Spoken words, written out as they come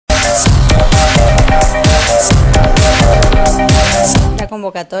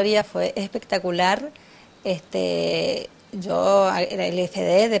convocatoria fue espectacular. Yo, el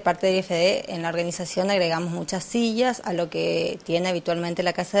IFD, de parte del IFD, en la organización agregamos muchas sillas a lo que tiene habitualmente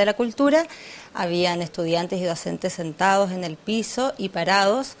la Casa de la Cultura. Habían estudiantes y docentes sentados en el piso y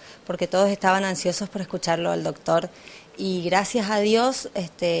parados, porque todos estaban ansiosos por escucharlo al doctor. Y gracias a Dios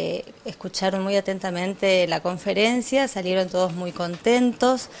escucharon muy atentamente la conferencia, salieron todos muy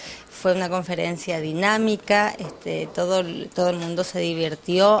contentos. Fue una conferencia dinámica, todo el mundo se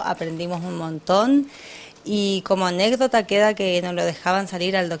divirtió, aprendimos un montón. Y como anécdota queda que no lo dejaban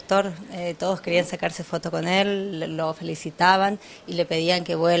salir al doctor, todos querían sacarse foto con él, lo felicitaban y le pedían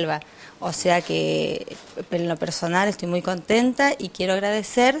que vuelva. O sea que en lo personal estoy muy contenta y quiero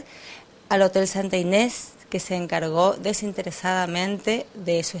agradecer al Hotel Santa Inés, que se encargó desinteresadamente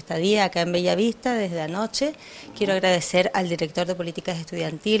de su estadía acá en Bellavista desde anoche. Quiero agradecer al director de Políticas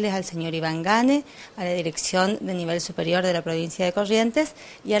Estudiantiles, al señor Iván Gane, a la Dirección de Nivel Superior de la Provincia de Corrientes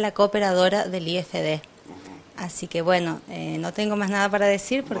y a la cooperadora del IFD. Así que bueno, no tengo más nada para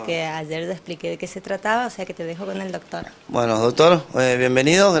decir porque ayer te expliqué de qué se trataba, o sea que te dejo con el doctor. Bueno, doctor,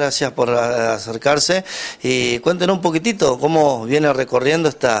 bienvenido, gracias por acercarse y cuéntenos un poquitito cómo viene recorriendo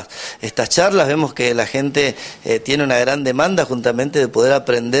estas charlas. Vemos que la gente tiene una gran demanda justamente de poder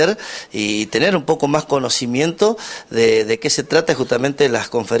aprender y tener un poco más conocimiento de qué se trata justamente las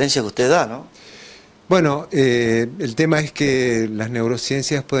conferencias que usted da, ¿no? Bueno, el tema es que las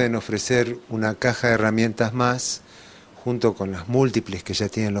neurociencias pueden ofrecer una caja de herramientas más, junto con las múltiples que ya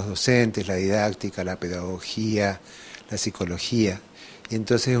tienen los docentes, la didáctica, la pedagogía, la psicología. Y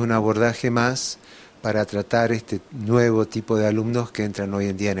entonces es un abordaje más para tratar este nuevo tipo de alumnos que entran hoy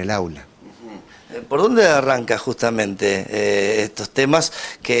en día en el aula. ¿Por dónde arranca justamente estos temas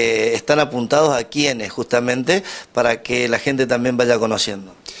que están apuntados a quiénes justamente para que la gente también vaya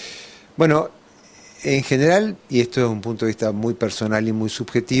conociendo? Bueno, en general, y esto es un punto de vista muy personal y muy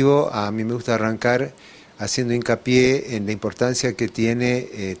subjetivo, a mí me gusta arrancar haciendo hincapié en la importancia que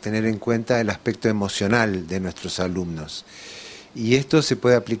tiene tener en cuenta el aspecto emocional de nuestros alumnos. Y esto se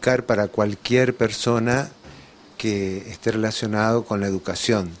puede aplicar para cualquier persona que esté relacionado con la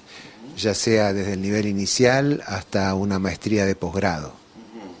educación, ya sea desde el nivel inicial hasta una maestría de posgrado.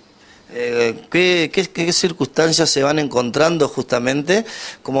 ¿Qué circunstancias se van encontrando justamente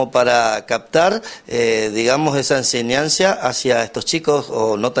como para captar, digamos, esa enseñanza hacia estos chicos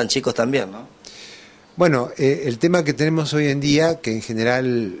o no tan chicos también, ¿no? Bueno, el tema que tenemos hoy en día, que en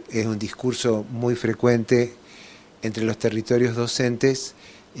general es un discurso muy frecuente entre los territorios docentes,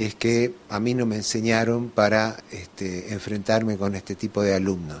 es que a mí no me enseñaron para enfrentarme con este tipo de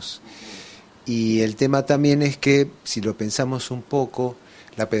alumnos. Y el tema también es que, si lo pensamos un poco,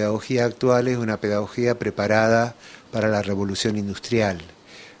 la pedagogía actual es una pedagogía preparada para la revolución industrial,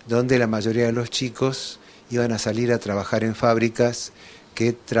 donde la mayoría de los chicos iban a salir a trabajar en fábricas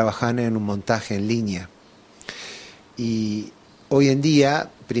que trabajan en un montaje en línea. Y hoy en día,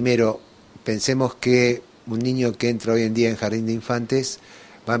 primero, pensemos que un niño que entra hoy en día en jardín de infantes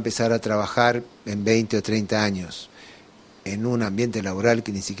va a empezar a trabajar en 20 o 30 años, en un ambiente laboral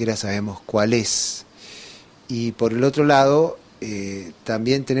que ni siquiera sabemos cuál es. Y por el otro lado,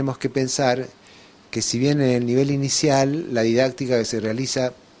 también tenemos que pensar que si bien en el nivel inicial la didáctica que se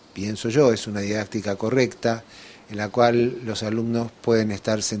realiza, pienso yo, es una didáctica correcta, en la cual los alumnos pueden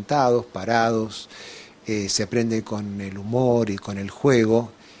estar sentados, parados, se aprende con el humor y con el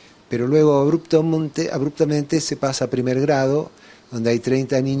juego, pero luego abruptamente se pasa a primer grado, donde hay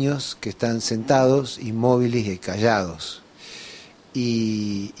 30 niños que están sentados, inmóviles y callados.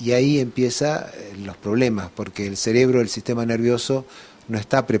 Y ahí empiezan los problemas, porque el cerebro, el sistema nervioso, no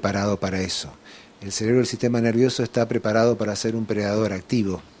está preparado para eso. El cerebro, el sistema nervioso, está preparado para ser un predador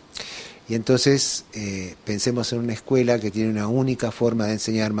activo. Y entonces pensemos en una escuela que tiene una única forma de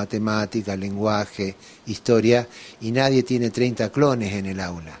enseñar matemática, lenguaje, historia, y nadie tiene 30 clones en el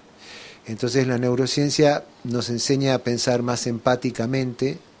aula. Entonces la neurociencia nos enseña a pensar más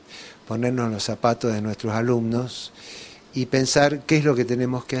empáticamente, ponernos en los zapatos de nuestros alumnos, y pensar qué es lo que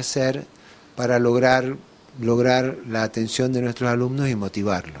tenemos que hacer para lograr la atención de nuestros alumnos y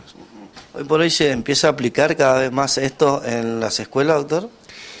motivarlos. ¿Hoy por hoy se empieza a aplicar cada vez más esto en las escuelas, doctor?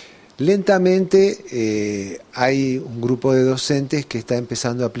 Lentamente hay un grupo de docentes que está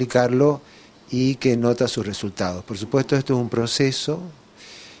empezando a aplicarlo y que nota sus resultados. Por supuesto, esto es un proceso,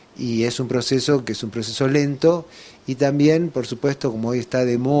 y es un proceso que es un proceso lento, y también, por supuesto, como hoy está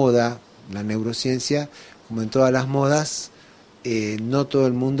de moda la neurociencia, como en todas las modas, no todo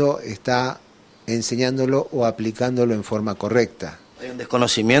el mundo está enseñándolo o aplicándolo en forma correcta. ¿Hay un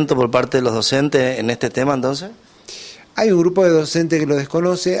desconocimiento por parte de los docentes en este tema entonces? Hay un grupo de docentes que lo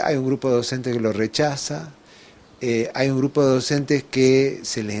desconoce, hay un grupo de docentes que lo rechaza, hay un grupo de docentes que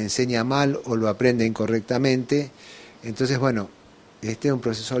se les enseña mal o lo aprenden correctamente. Entonces, bueno, este es un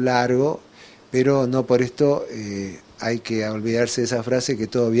proceso largo, pero no por esto hay que olvidarse de esa frase que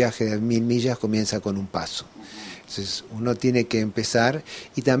todo viaje de 1000 millas comienza con un paso. Entonces uno tiene que empezar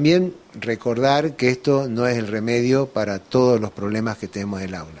y también recordar que esto no es el remedio para todos los problemas que tenemos en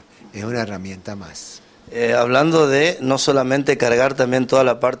el aula, es una herramienta más. Hablando de no solamente cargar también toda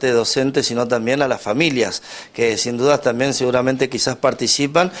la parte docente, sino también a las familias, que sin dudas también seguramente quizás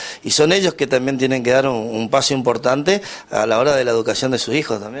participan, y son ellos que también tienen que dar un paso importante a la hora de la educación de sus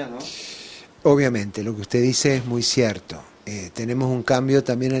hijos también, ¿no? Obviamente, lo que usted dice es muy cierto. Tenemos un cambio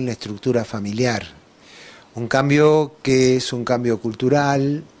también en la estructura familiar, un cambio que es un cambio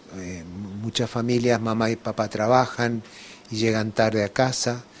cultural. Muchas familias, mamá y papá trabajan y llegan tarde a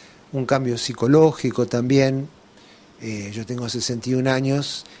casa. Un cambio psicológico también. Yo tengo 61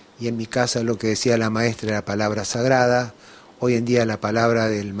 años y en mi casa lo que decía la maestra era palabra sagrada. Hoy en día la palabra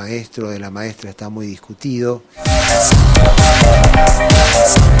del maestro o de la maestra está muy discutido.